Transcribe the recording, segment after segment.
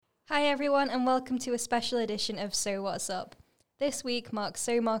Hi everyone and welcome to a special edition of So What's Up. This week marks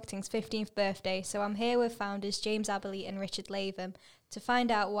So Marketing's 15th birthday, so I'm here with founders James Aberley and Richard Latham to find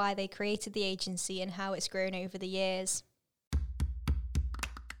out why they created the agency and how it's grown over the years.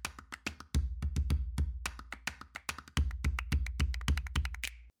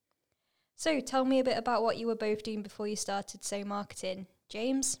 So tell me a bit about what you were both doing before you started So Marketing.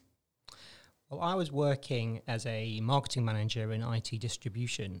 James? Well, I was working as a marketing manager in IT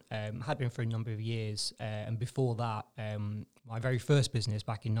distribution, had been for a number of years, and before that, my very first business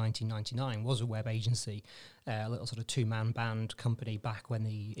back in 1999 was a web agency, a little sort of two-man band company back when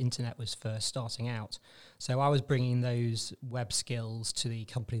the internet was first starting out. So I was bringing those web skills to the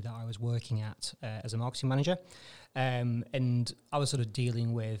company that I was working at as a marketing manager. And I was sort of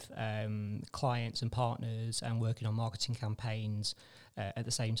dealing with clients and partners and working on marketing campaigns at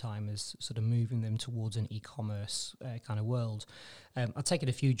the same time as sort of moving them towards an e-commerce kind of world. I'd taken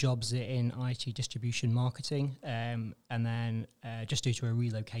a few jobs in IT distribution marketing, and then just due to a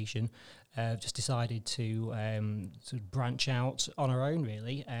relocation, just decided to sort of branch out on our own,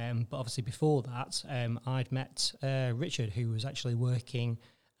 really. But obviously before that, I'd met Richard, who was actually working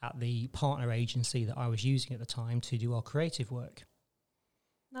at the partner agency that I was using at the time to do our creative work.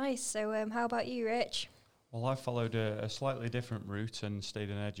 Nice. So how about you, Rich? Well, I followed a slightly different route and stayed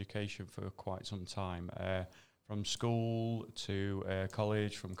in education for quite some time. From school to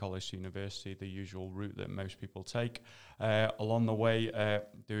college, from college to university, the usual route that most people take. Along the way,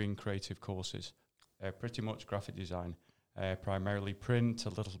 doing creative courses, pretty much graphic design, primarily print, a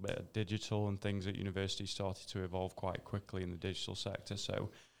little bit of digital, and things at university started to evolve quite quickly in the digital sector. So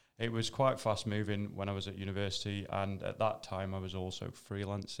it was quite fast moving when I was at university, and at that time I was also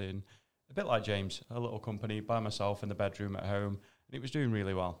freelancing, a bit like James, a little company by myself in the bedroom at home, and it was doing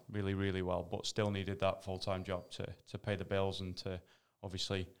really well, really well, but still needed that full-time job to pay the bills and to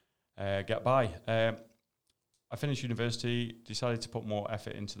obviously get by. I finished university, decided to put more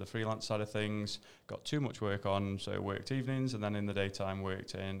effort into the freelance side of things, got too much work on, so worked evenings, and then in the daytime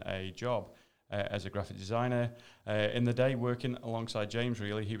worked in a job as a graphic designer. In the day, working alongside James,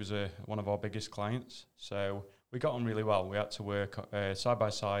 really, he was one of our biggest clients, so we got on really well. We had to work side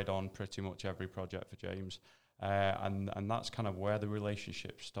by side on pretty much every project for James, and that's kind of where the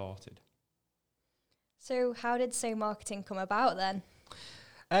relationship started. So how did So Marketing come about then?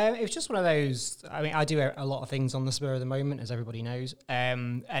 It was just one of those, I mean, I do a lot of things on the spur of the moment, as everybody knows.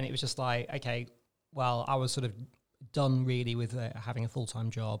 And it was just like, okay, well, I was sort of done really with having a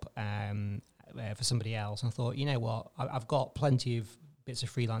full-time job for somebody else. And I thought, you know what, I've got plenty of bits of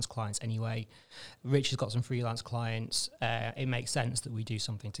freelance clients anyway. Rich has got some freelance clients. It makes sense that we do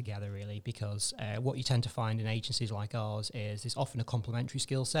something together, really, because what you tend to find in agencies like ours is there's often a complementary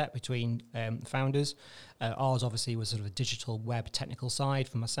skill set between founders. Ours obviously was sort of a digital web technical side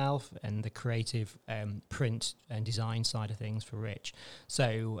for myself, and the creative print and design side of things for Rich.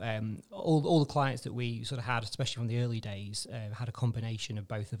 So all the clients that we sort of had, especially from the early days, had a combination of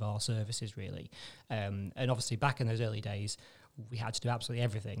both of our services, really. And obviously back in those early days, we had to do absolutely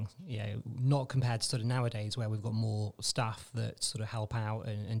everything, you know, not compared to sort of nowadays where we've got more staff that sort of help out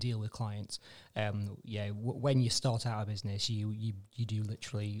and deal with clients. When you start out a business, you do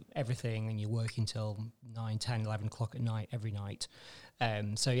literally everything, and you work until 9, 10, 11 o'clock at night every night.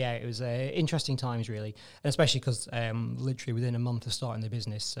 It was interesting times, really, and especially because literally within a month of starting the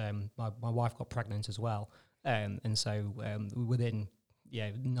business, my wife got pregnant as well. Within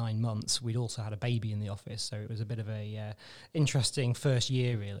 9 months, we'd also had a baby in the office, so it was a bit of a interesting first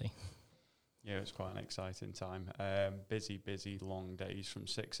year, really. Yeah, it was quite an exciting time. Busy, long days from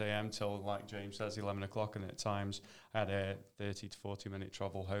 6 a.m. till, like James says, 11 o'clock, and at times I had a 30 to 40-minute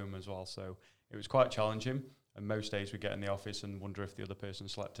travel home as well, so it was quite challenging. And most days we get in the office and wonder if the other person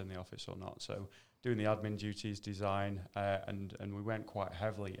slept in the office or not. So doing the admin duties, design, and we went quite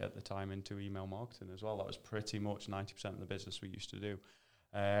heavily at the time into email marketing as well. That was pretty much 90% of the business we used to do.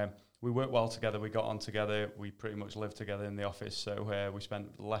 We worked well together, we got on together, we pretty much lived together in the office, so we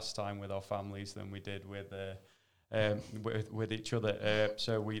spent less time with our families than we did with each other.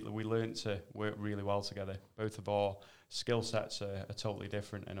 So we learned to work really well together. Both of our skill sets are totally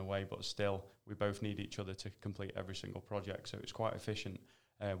different in a way, but still we both need each other to complete every single project, so it's quite efficient.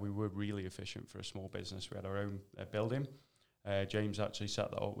 We were really efficient for a small business. We had our own building. James actually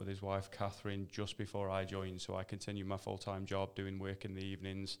set that up with his wife Catherine just before I joined, so I continued my full-time job doing work in the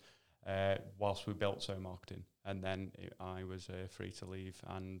evenings whilst we built So Marketing, and then I was free to leave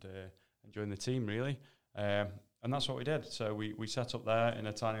and join the team, really, and that's what we did. So we set up there in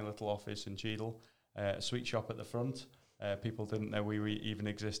a tiny little office in Cheadle, a sweet shop at the front. People didn't know we even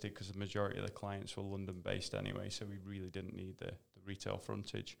existed because the majority of the clients were London based anyway, so we really didn't need the retail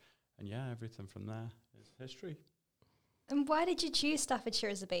frontage. yeah, everything from there is history. And why did you choose Staffordshire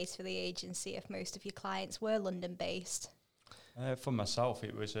as a base for the agency if most of your clients were London-based? For myself,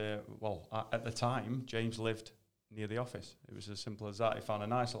 it was, at the time, James lived near the office. It was as simple as that. He found a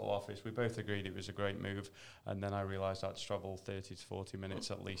nice little office. We both agreed it was a great move. And then I realised I had to travel 30 to 40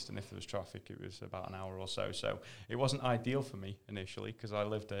 minutes at least. And if there was traffic, it was about an hour or so. So it wasn't ideal for me initially because I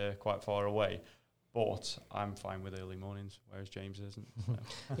lived quite far away. But I'm fine with early mornings, whereas James isn't. So.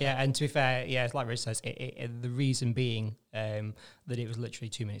 Yeah, and to be fair, yeah, like Rich says, the reason being that it was literally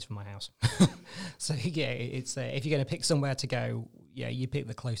 2 minutes from my house. So yeah, it's if you're going to pick somewhere to go, yeah, you pick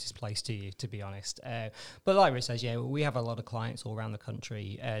the closest place to you, to be honest. But like Rich says, yeah, we have a lot of clients all around the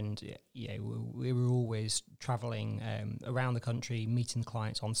country, and yeah, we were always travelling around the country, meeting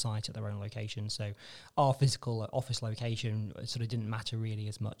clients on site at their own location. So our physical office location sort of didn't matter really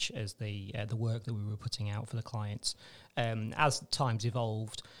as much as the work that we were putting out for the clients. As times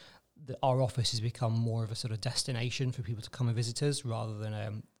evolved, our office has become more of a sort of destination for people to come and visit us rather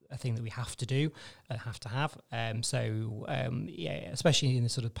than a thing that we have to do and have to have. Yeah, especially in the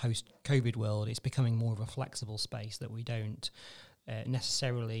sort of post-COVID world, it's becoming more of a flexible space that we don't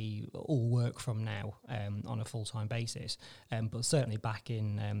necessarily all work from now on a full-time basis. But certainly back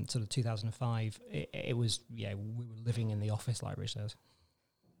in sort of 2005, it was, yeah, we were living in the office, like Rich says.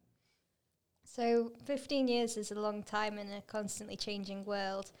 So 15 years is a long time in a constantly changing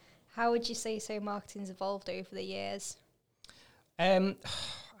world. How would you say So Marketing's evolved over the years?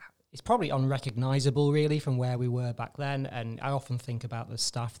 It's probably unrecognisable, really, from where we were back then. And I often think about the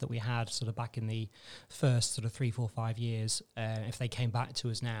staff that we had sort of back in the first sort of 3, 4, 5 years. If they came back to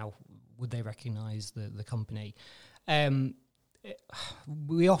us now, would they recognise the company?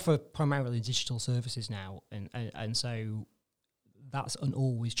 We offer primarily digital services now, and so that's an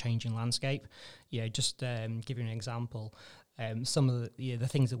always changing landscape. Yeah, just give you an example. Some of the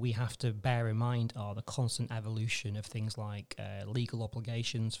things that we have to bear in mind are the constant evolution of things like legal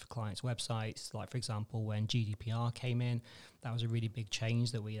obligations for clients' websites. Like, for example, when GDPR came in, that was a really big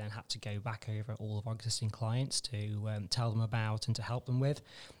change that we then had to go back over all of our existing clients to tell them about and to help them with.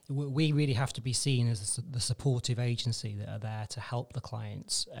 We really have to be seen as the supportive agency that are there to help the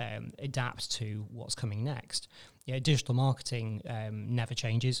clients adapt to what's coming next. Yeah, digital marketing never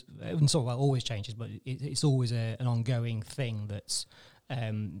changes. Always changes, but it's always an ongoing thing that's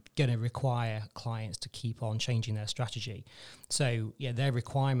going to require clients to keep on changing their strategy. So, yeah, their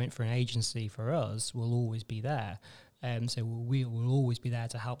requirement for an agency for us will always be there. So we will always be there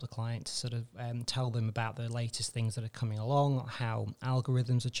to help the client to sort of tell them about the latest things that are coming along, how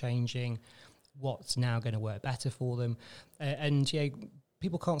algorithms are changing, what's now going to work better for them, and yeah.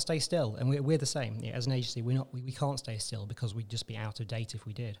 People can't stay still, and we're the same. Yeah, as an agency, we can't stay still because we'd just be out of date if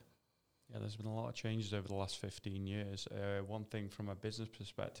we did. Yeah, there's been a lot of changes over the last 15 years. One thing from a business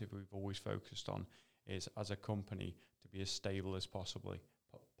perspective we've always focused on is, as a company, to be as stable as possible,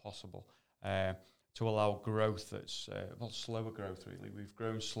 to allow growth that's, slower growth really. We've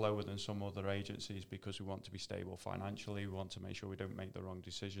grown slower than some other agencies because we want to be stable financially. We want to make sure we don't make the wrong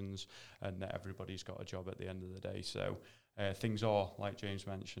decisions and that everybody's got a job at the end of the day. So things are, like James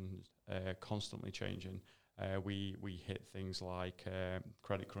mentioned, constantly changing. We hit things like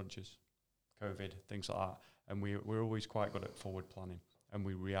credit crunches, COVID, things like that. And we're always quite good at forward planning, and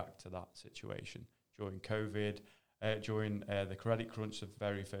we react to that situation. During COVID, during the credit crunch the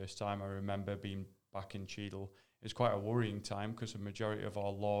very first time, I remember being back in Cheadle. It was quite a worrying time because the majority of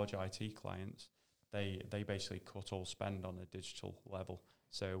our large IT clients, they basically cut all spend on a digital level.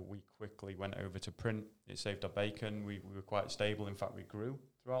 So we quickly went over to print. It saved our bacon. We were quite stable. In fact, we grew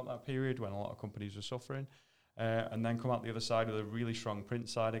throughout that period when a lot of companies were suffering. And then come out the other side with a really strong print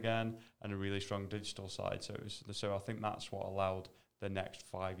side again and a really strong digital side. So I think that's what allowed the next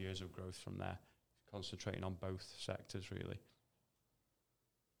 5 years of growth from there, concentrating on both sectors really.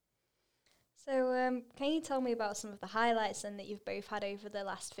 So can you tell me about some of the highlights then that you've both had over the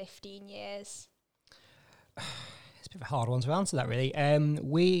last 15 years? It's a bit of a hard one to answer that, really.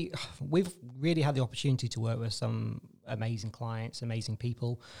 We've really had the opportunity to work with some amazing clients, amazing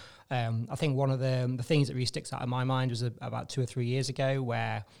people. I think one of the things that really sticks out in my mind was about 2 or 3 years ago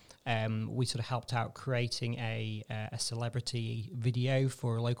where we sort of helped out creating a celebrity video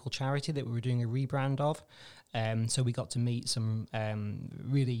for a local charity that we were doing a rebrand of. So we got to meet some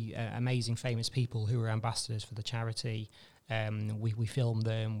really amazing, famous people who were ambassadors for the charity. We filmed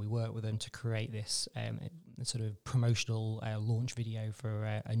them, we worked with them to create this sort of promotional launch video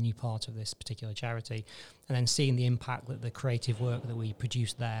for a new part of this particular charity. And then seeing the impact that the creative work that we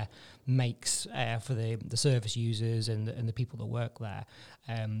produced there makes for the service users and the people that work there.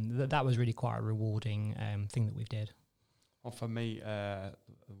 That was really quite a rewarding thing that we did. Well, for me,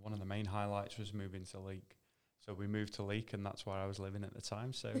 one of the main highlights was moving to Leek. So we moved to Leek, and that's where I was living at the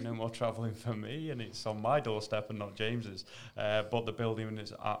time. So no more travelling for me, and it's on my doorstep and not James's. But the building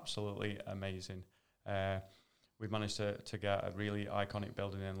is absolutely amazing. We've managed to get a really iconic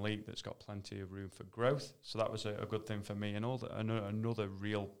building in Leek that's got plenty of room for growth. So that was a good thing for me. And another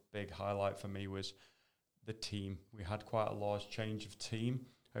real big highlight for me was the team. We had quite a large change of team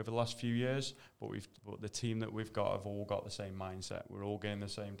over the last few years, but the team that we've got have all got the same mindset. We're all going the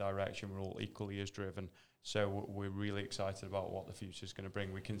same direction. We're all equally as driven. So we're really excited about what the future is going to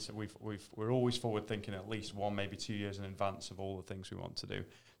bring. We're always forward thinking, at least 1, maybe 2 years in advance of all the things we want to do.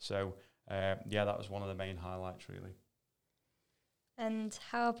 So that was one of the main highlights, really. And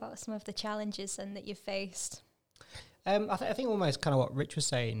how about some of the challenges then that you've faced? I think almost kind of what Rich was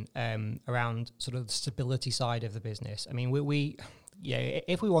saying around sort of the stability side of the business. I mean, we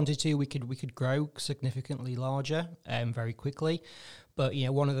if we wanted to, we could grow significantly larger very quickly. But,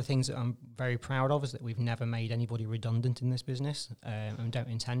 one of the things that I'm very proud of is that we've never made anybody redundant in this business and don't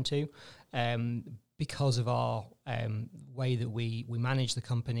intend to because of our way that we manage the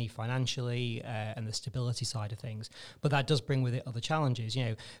company financially and the stability side of things. But that does bring with it other challenges,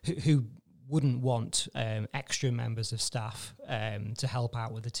 who wouldn't want extra members of staff to help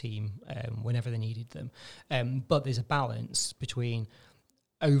out with the team whenever they needed them. But there's a balance between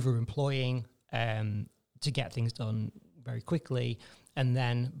over-employing to get things done very quickly and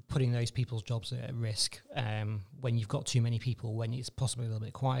then putting those people's jobs at risk when you've got too many people, when it's possibly a little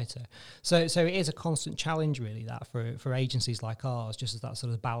bit quieter. So it is a constant challenge, really, that for agencies like ours, just as that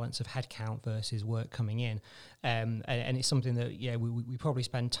sort of balance of headcount versus work coming in. And it's something that, we probably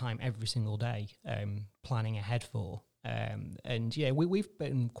spend time every single day planning ahead for. We've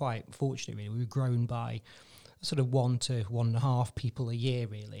been quite fortunate, really. We've grown by sort of 1 to 1.5 people a year,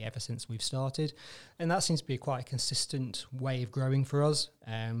 really, ever since we've started. And that seems to be quite a consistent way of growing for us.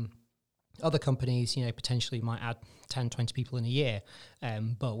 Other companies, potentially might add 10, 20 people in a year.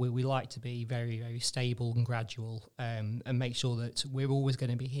 But we like to be very, very stable and gradual and make sure that we're always going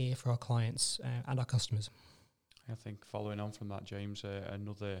to be here for our clients and our customers. I think following on from that, James,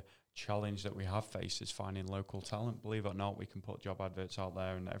 another challenge that we have faced is finding local talent. Believe it or not, we can put job adverts out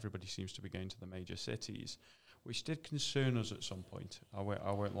there and everybody seems to be going to the major cities, which did concern us at some point. I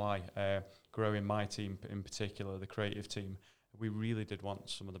won't lie. Growing my team in particular, the creative team, we really did want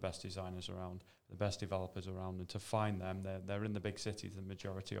some of the best designers around, the best developers around, and to find them, they're in the big cities, the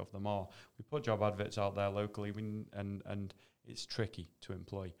majority of them are. We put job adverts out there locally, and it's tricky to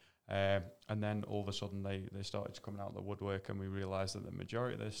employ. And then all of a sudden they started coming out of the woodwork, and we realised that the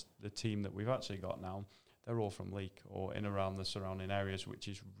majority of the team that we've actually got now, they're all from Leek or in around the surrounding areas, which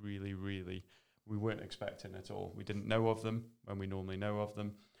is really, really, we weren't expecting at all. We didn't know of them when we normally know of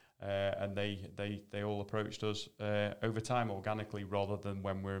them. And they all approached us over time organically rather than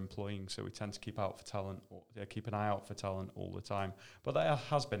when we're employing. So we tend to keep an eye out for talent all the time. But that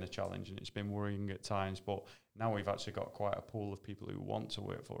has been a challenge, and it's been worrying at times. But now we've actually got quite a pool of people who want to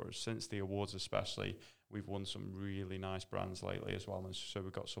work for us. Since the awards especially, we've won some really nice brands lately as well. And so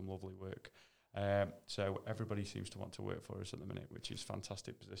we've got some lovely work. So everybody seems to want to work for us at the minute, which is a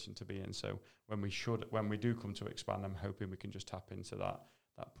fantastic position to be in. So when we do come to expand, I'm hoping we can just tap into that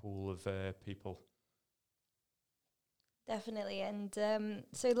pool of people. Definitely. And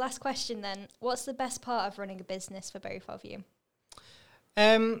so last question then, what's the best part of running a business for both of you?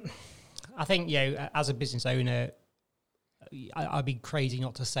 I think, as a business owner, I'd be crazy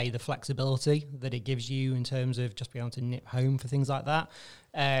not to say the flexibility that it gives you in terms of just being able to nip home for things like that.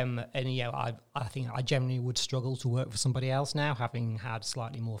 I think I generally would struggle to work for somebody else now, having had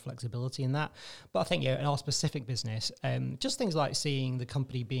slightly more flexibility in that. But I think, in our specific business, just things like seeing the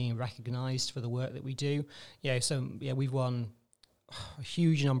company being recognised for the work that we do. We've won a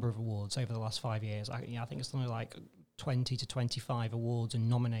huge number of awards over the last 5 years. I think it's something like 20 to 25 awards and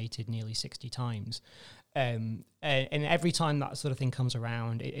nominated nearly 60 times. And every time that sort of thing comes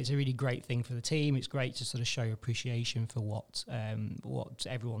around, it's a really great thing for the team. It's great to sort of show appreciation for what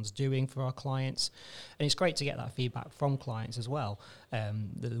everyone's doing for our clients. And it's great to get that feedback from clients as well,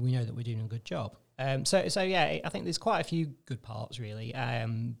 that we know that we're doing a good job. I think there's quite a few good parts, really. I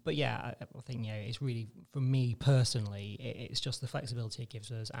think, it's really, for me personally, it's just the flexibility it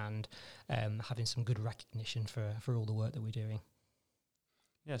gives us and having some good recognition for all the work that we're doing.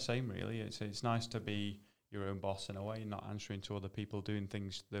 Yeah, same really. It's nice to be your own boss in a way, not answering to other people, doing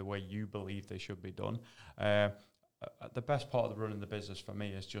things the way you believe they should be done. The best part of the running the business for me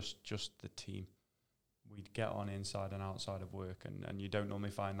is just the team. We'd get on inside and outside of work, and you don't normally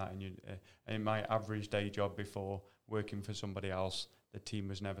find that in my average day job before working for somebody else. The team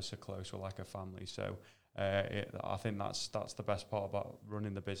was never so close or like a family. So I think that's the best part about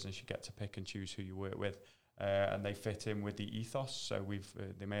running the business. You get to pick and choose who you work with, and they fit in with the ethos. So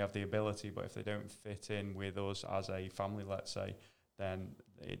they may have the ability, but if they don't fit in with us as a family, let's say, then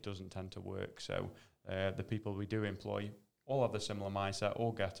it doesn't tend to work. So the people we do employ all have the similar mindset,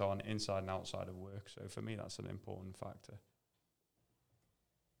 all get on inside and outside of work. So for me, that's an important factor.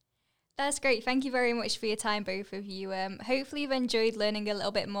 That's great. Thank you very much for your time, both of you. Hopefully you've enjoyed learning a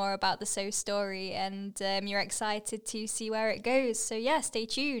little bit more about the So story, and you're excited to see where it goes. So yeah, stay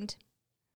tuned.